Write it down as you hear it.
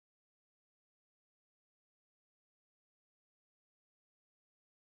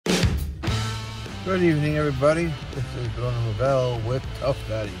Good evening, everybody. This is Louvel with Tuff,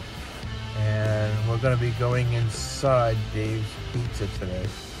 and we're going to be going inside Dave's Pizza today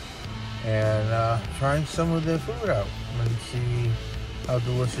and trying some of their food out and see how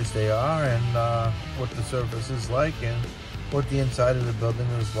delicious they are and what the surface is like and what the inside of the building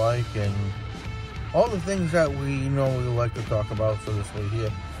is like and all the things that we normally like to talk about, so this way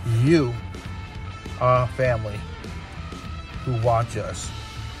here you, our family who watch us,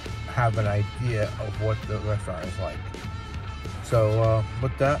 have an idea of what the restaurant is like. So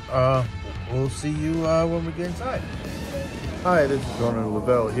with that, we'll see you when we get inside. Hi, this is Ronan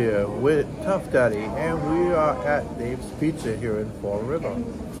Louvel here with Tuff and we are at Dave's Pizza here in Fall River.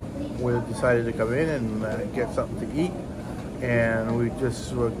 We decided to come in and get something to eat, and we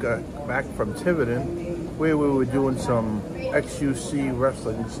just got back from Tiverton where we were doing some XUC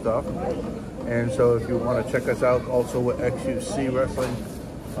wrestling stuff. And so if you want to check us out also with XUC Wrestling,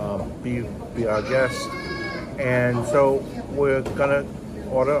 be our guest. And so we're gonna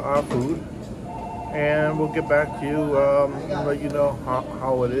order our food and we'll get back to you and let you know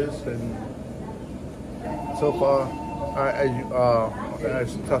how it is. And so far,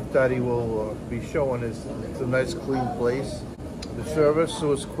 as Tuff Daddy will be showing, it's a nice clean place. The service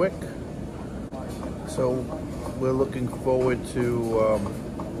was quick, so we're looking forward to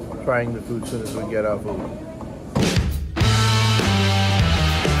trying the food as soon as we get our food.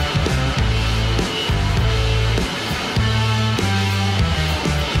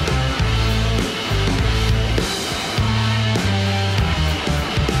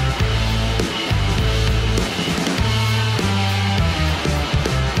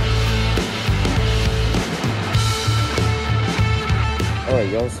 Alright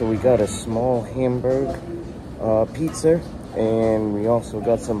y'all, so we got a small hamburger pizza, and we also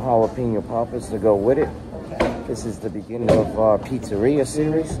got some jalapeno poppers to go with it. This is the beginning of our pizzeria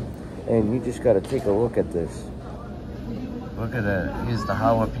series, and you just got to take a look at this. Look at that. Here's the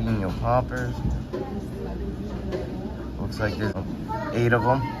jalapeno poppers. Looks like there's 8 of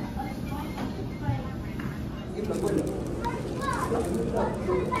them.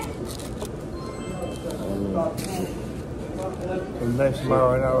 A nice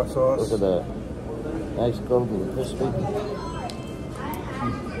marinara sauce. Look at that. Nice golden and crispy.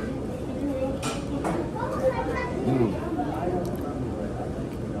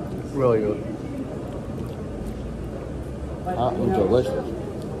 Really good. Hot and delicious.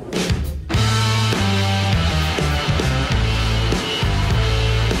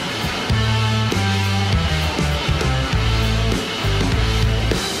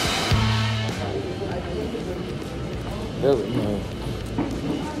 Really nice.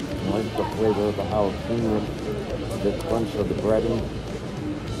 I like the flavor of the jalapeno, the crunch of the breading.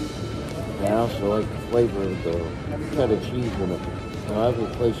 And I also like the flavor of the cheddar cheese in it. Now, every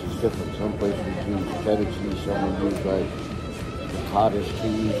place is different. Some places use cheddar cheese, some will use like the cottage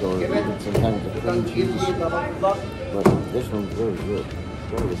cheese, or even sometimes the cream cheese. But this one's really good.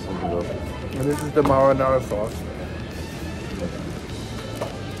 Very simple. And this is the marinara sauce.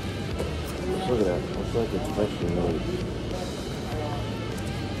 Look at that. Looks like it's freshly made.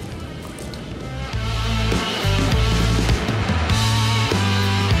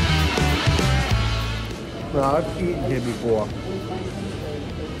 Now, I've eaten here before,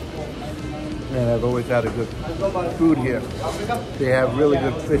 and I've always had a good food here. They have really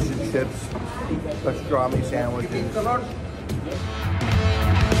good fish and chips, pastrami sandwiches.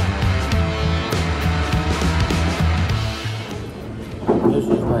 This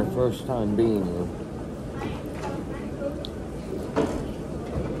is my first time being here.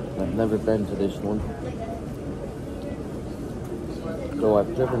 I've never been to this one. So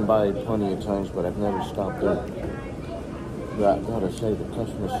I've driven by plenty of times, but I've never stopped in. But I gotta say, the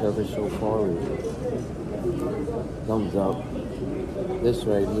customer service so far is thumbs up. This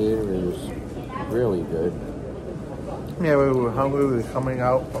right here is really good. Yeah, we were hungry. We were coming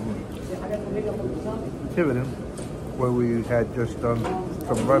out from Tiverton, where we had just done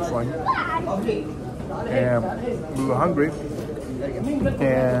some wrestling, and we were hungry.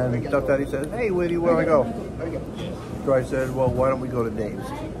 And Tuff Daddy said, "Hey, where do you want to go?" So I said, "Well, why don't we go to Dave's?"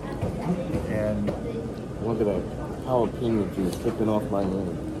 And look at that jalapeno juice dripping off my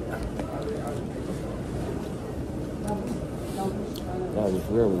hand. That is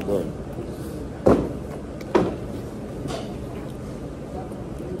really good.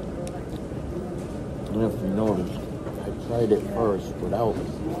 And if you notice, I tried it first without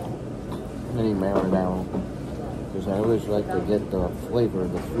any marinara, because I always like to get the flavor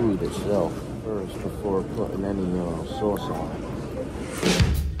of the food itself first before putting any sauce on it.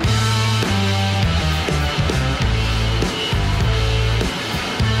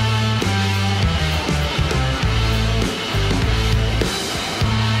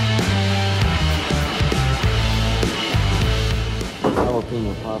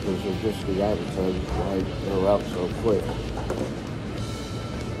 jalapeno poppers are just the advertisers why they're out so quick.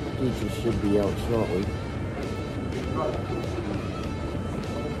 Pizza should be out shortly.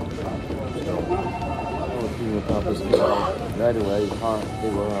 So, jalapeno poppers came out right away, hot. They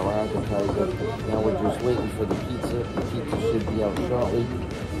were our appetizer. Now we're just waiting for the pizza. The pizza should be out shortly.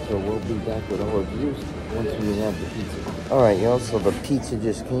 So we'll be back with our reviews once we have the pizza. Alright, y'all, so the pizza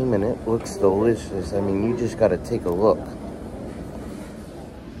just came and it looks delicious. I mean, you just gotta take a look.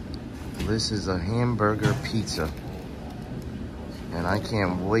 This is a hamburger pizza. And I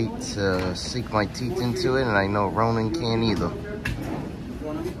can't wait to sink my teeth into it, and I know Ronan can't either.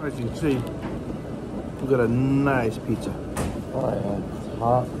 As you can see, we got a nice pizza. Alright, it's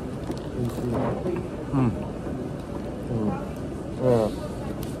hot. Yeah.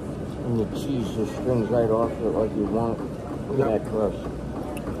 And the cheese just springs right off it like you want. Look at that crust.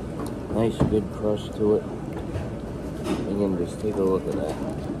 Nice, good crust to it. Again, just take a look at that.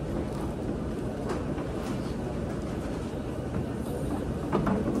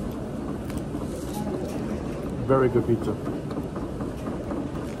 Very good pizza.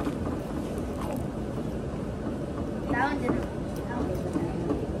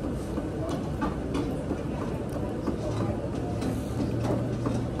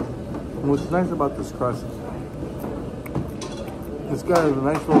 What's nice about this crust, it's got a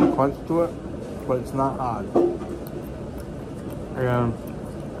nice little crunch to it, but it's not hard. And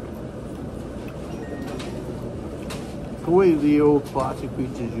the way the old classic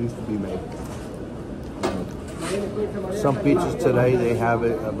pizzas used to be made. Some pizzas today, they have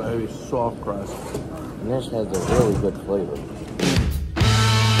a very soft crust. And this has a really good flavor.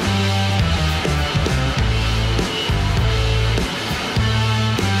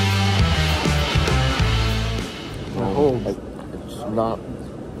 It's not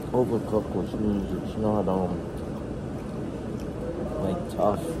overcooked, which means it's not like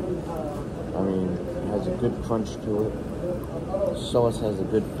tough. I mean, it has a good crunch to it. The sauce has a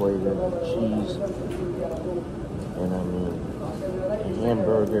good flavor. The cheese, and I mean, the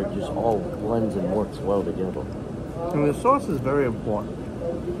hamburger just all blends and works well together. And the sauce is very important,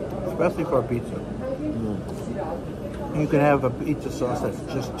 especially for a pizza. You can have a pizza sauce that's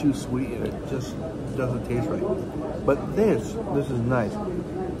just too sweet and it just doesn't taste right. But this is nice.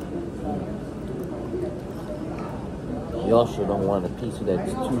 You also don't want a pizza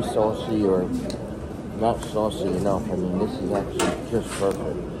that's too saucy or not saucy enough. I mean, this is actually just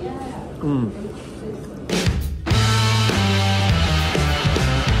perfect.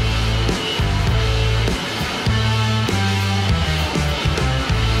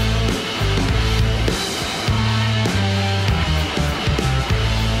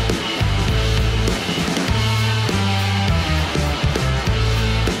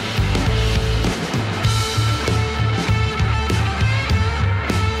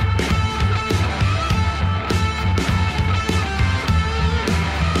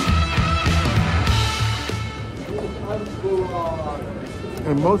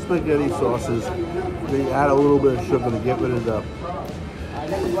 And most spaghetti sauces, they add a little bit of sugar to get rid of the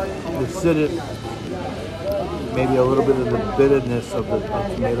acidity, maybe a little bit of the bitterness of the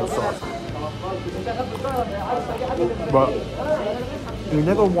tomato sauce. But you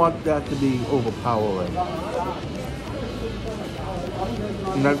never want that to be overpowering.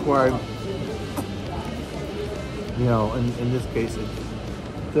 And that's why, you know, in this case, it's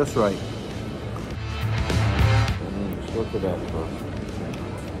just right. Just look at that crust.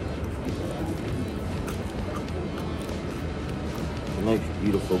 Nice,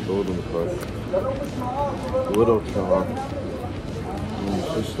 beautiful golden crust. A little char.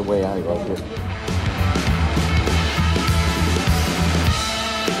 It's just the way I like it.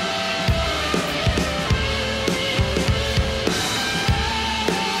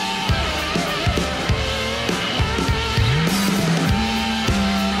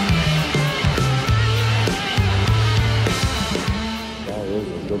 That is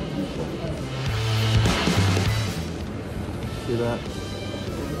a good pizza. See that?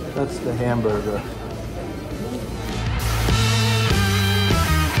 That's the hamburger.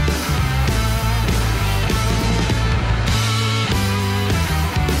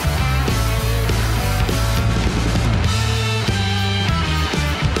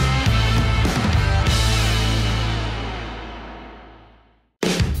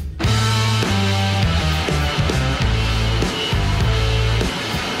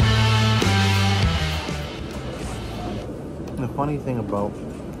 The funny thing about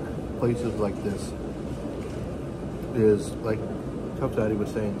places like this is, like Tuff Daddy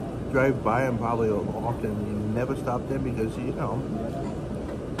was saying, drive by them probably often. You never stop there because, you know,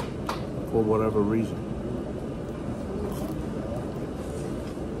 for whatever reason.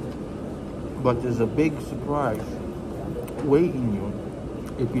 But there's a big surprise waiting you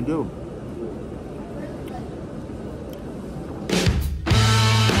if you do.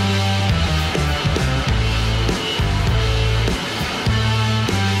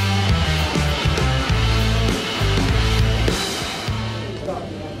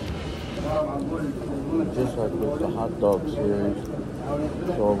 Just like with the hot dog series,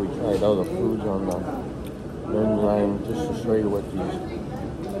 so we tried other foods on the menu line just to show you what these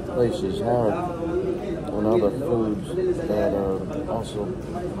places have, and other foods that are also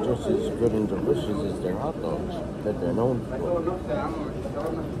just as good and delicious as their hot dogs that they're known for.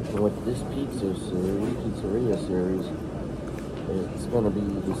 And with this pizzeria series, it's going to be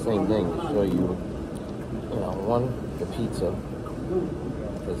the same thing to show you, one, the pizza,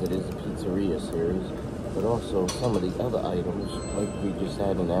 because it is a pizzeria series, but also some of the other items, like we just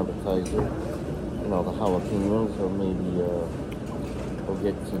had an appetizer, the jalapenos, or maybe we'll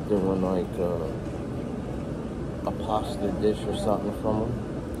get to doing like a pasta dish or something from them.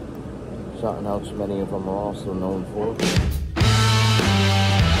 Something else many of them are also known for.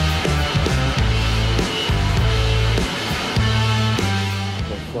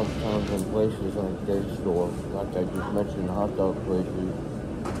 But sometimes in places like this, or like I just mentioned, hot dog places,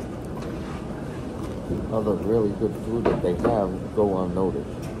 other really good food that they have go unnoticed.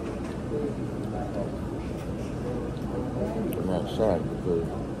 And that's sad, because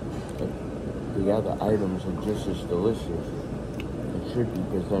the other items are just as delicious and should be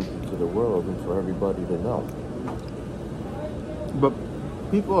presented to the world and for everybody to know. But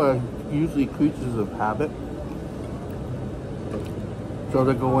people are usually creatures of habit. So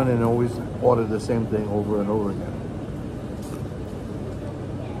they go in and always order the same thing over and over again.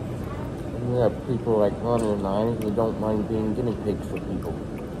 We have people like Ronan and I who don't mind being guinea pigs for people.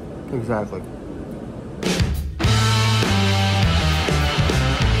 Exactly.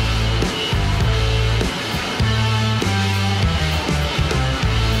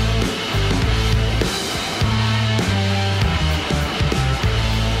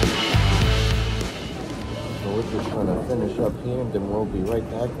 So we're just going to finish up here, and then we'll be right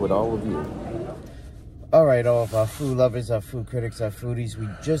back with all of you. All right, all of our food lovers, our food critics, our foodies, we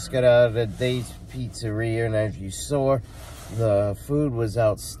just got out of the Dave's Pizzeria, and as you saw, the food was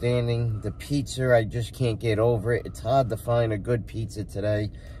outstanding. The pizza, I just can't get over it. It's hard to find a good pizza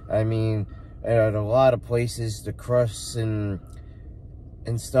today. I mean, at a lot of places, the crusts and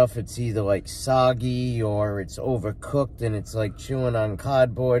stuff, it's either like soggy or it's overcooked and it's like chewing on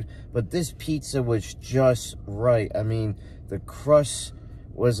cardboard. But this pizza was just right. I mean, the crust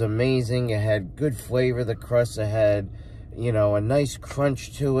was amazing. It had good flavor. The crust, it had, a nice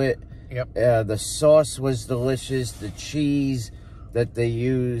crunch to it. Yep. The sauce was delicious. The cheese that they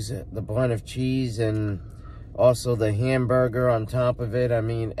use, the blend of cheese and also the hamburger on top of it. I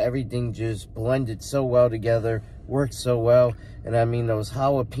mean, everything just blended so well together, worked so well. And I mean, those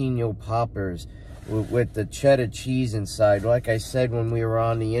jalapeno poppers with the cheddar cheese inside. Like I said when we were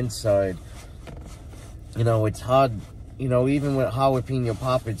on the inside, it's hard. Even with jalapeno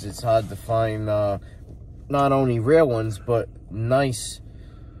poppers, it's hard to find not only real ones, but nice,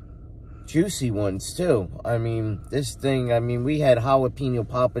 juicy ones, too. I mean, this thing, we had jalapeno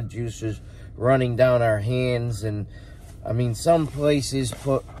popper juices running down our hands. And, some places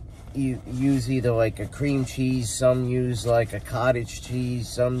use either like a cream cheese, some use like a cottage cheese,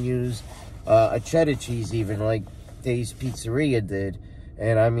 some use a cheddar cheese even, like Dave's Pizzeria did.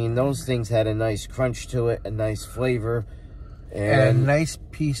 And those things had a nice crunch to it, a nice flavor. And a nice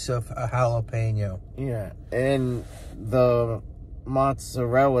piece of jalapeno. Yeah. And the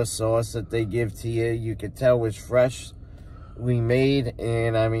mozzarella sauce that they give to you, you could tell was fresh, we made.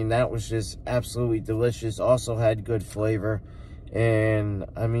 And that was just absolutely delicious. Also had good flavor. And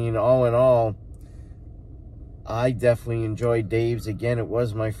all in all, I definitely enjoyed Dave's. Again, it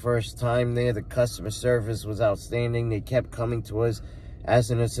was my first time there. The customer service was outstanding. They kept coming to us,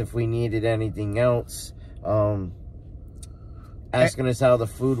 asking us if we needed anything else, asking us how the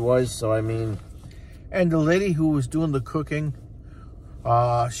food was. So and the lady who was doing the cooking,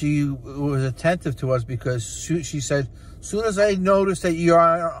 she was attentive to us, because she said, as soon as I noticed that you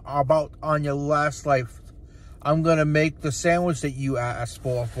are about on your last life, I'm gonna make the sandwich that you asked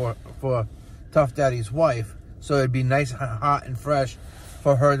for Tuff Daddy's wife, so it'd be nice, hot, and fresh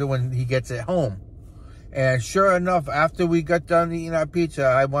for her when he gets it home. And sure enough, after we got done eating our pizza,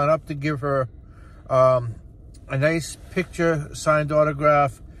 I went up to give her a nice picture, signed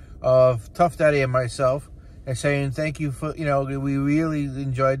autograph of Tuff Daddy and myself, and saying thank you for, we really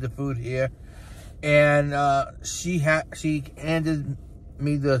enjoyed the food here. And she handed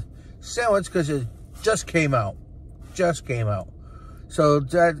me the sandwich because it just came out. So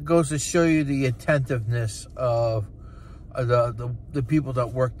that goes to show you the attentiveness of the people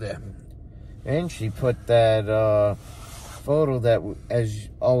that work there. And she put that photo that, as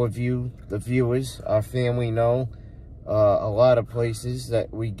all of you, the viewers, our family know, a lot of places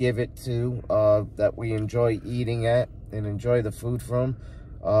that we give it to, that we enjoy eating at and enjoy the food from.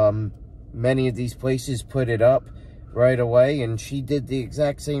 Many of these places put it up right away, and she did the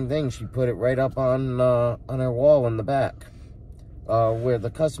exact same thing. She put it right up on her wall in the back, where the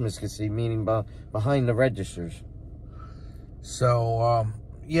customers could see, meaning behind the registers. So,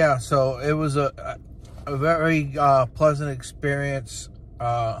 yeah, so it was a very pleasant experience.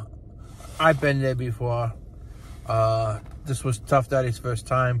 I've been there before. This was Tuff Daddy's first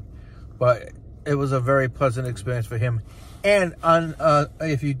time, but it was a very pleasant experience for him. And on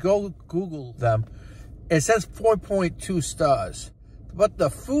if you go Google them, it says 4.2 stars, but the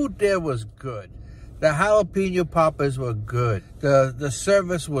food there was good. The jalapeno poppers were good. The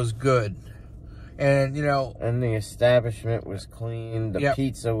service was good. And, you know... And the establishment was clean. The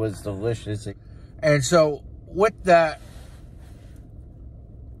pizza was delicious. And so, with that,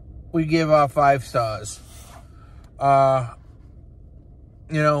 we give our 5 stars. You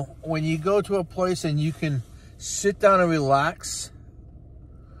know, when you go to a place and you can sit down and relax,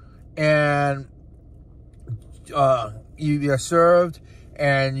 and you're served,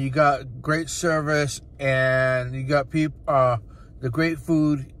 and you got great service, and you got people, the great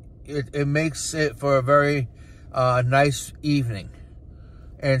food, it makes it for a very nice evening.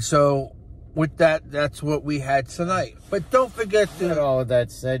 And so, with that, that's what we had tonight. But don't forget to... With all of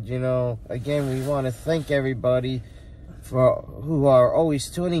that said, you know, again, we want to thank everybody who are always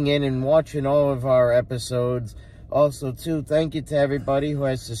tuning in and watching all of our episodes. Also, too, thank you to everybody who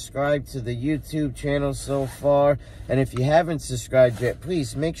has subscribed to the YouTube channel so far. And if you haven't subscribed yet,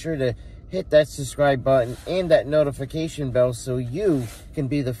 please make sure to hit that subscribe button and that notification bell so you can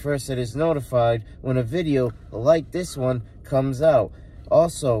be the first that is notified when a video like this one comes out.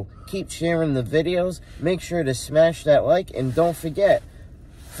 Also, keep sharing the videos. Make sure to smash that like. And don't forget,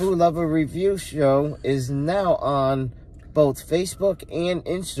 Food Luver Review Show is now on both Facebook and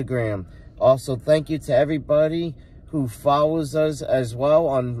Instagram. Also, thank you to everybody who follows us as well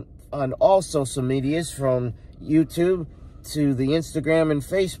on all social medias, from YouTube to the Instagram and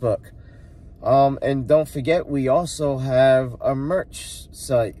Facebook. And don't forget, we also have a merch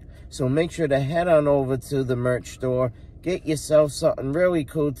site. So make sure to head on over to the merch store. Get yourself something really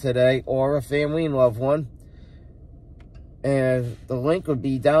cool today, or a family and loved one. And the link will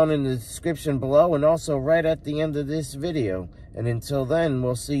be down in the description below, and also right at the end of this video. And until then,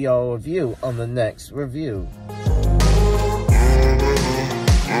 we'll see all of you on the next review.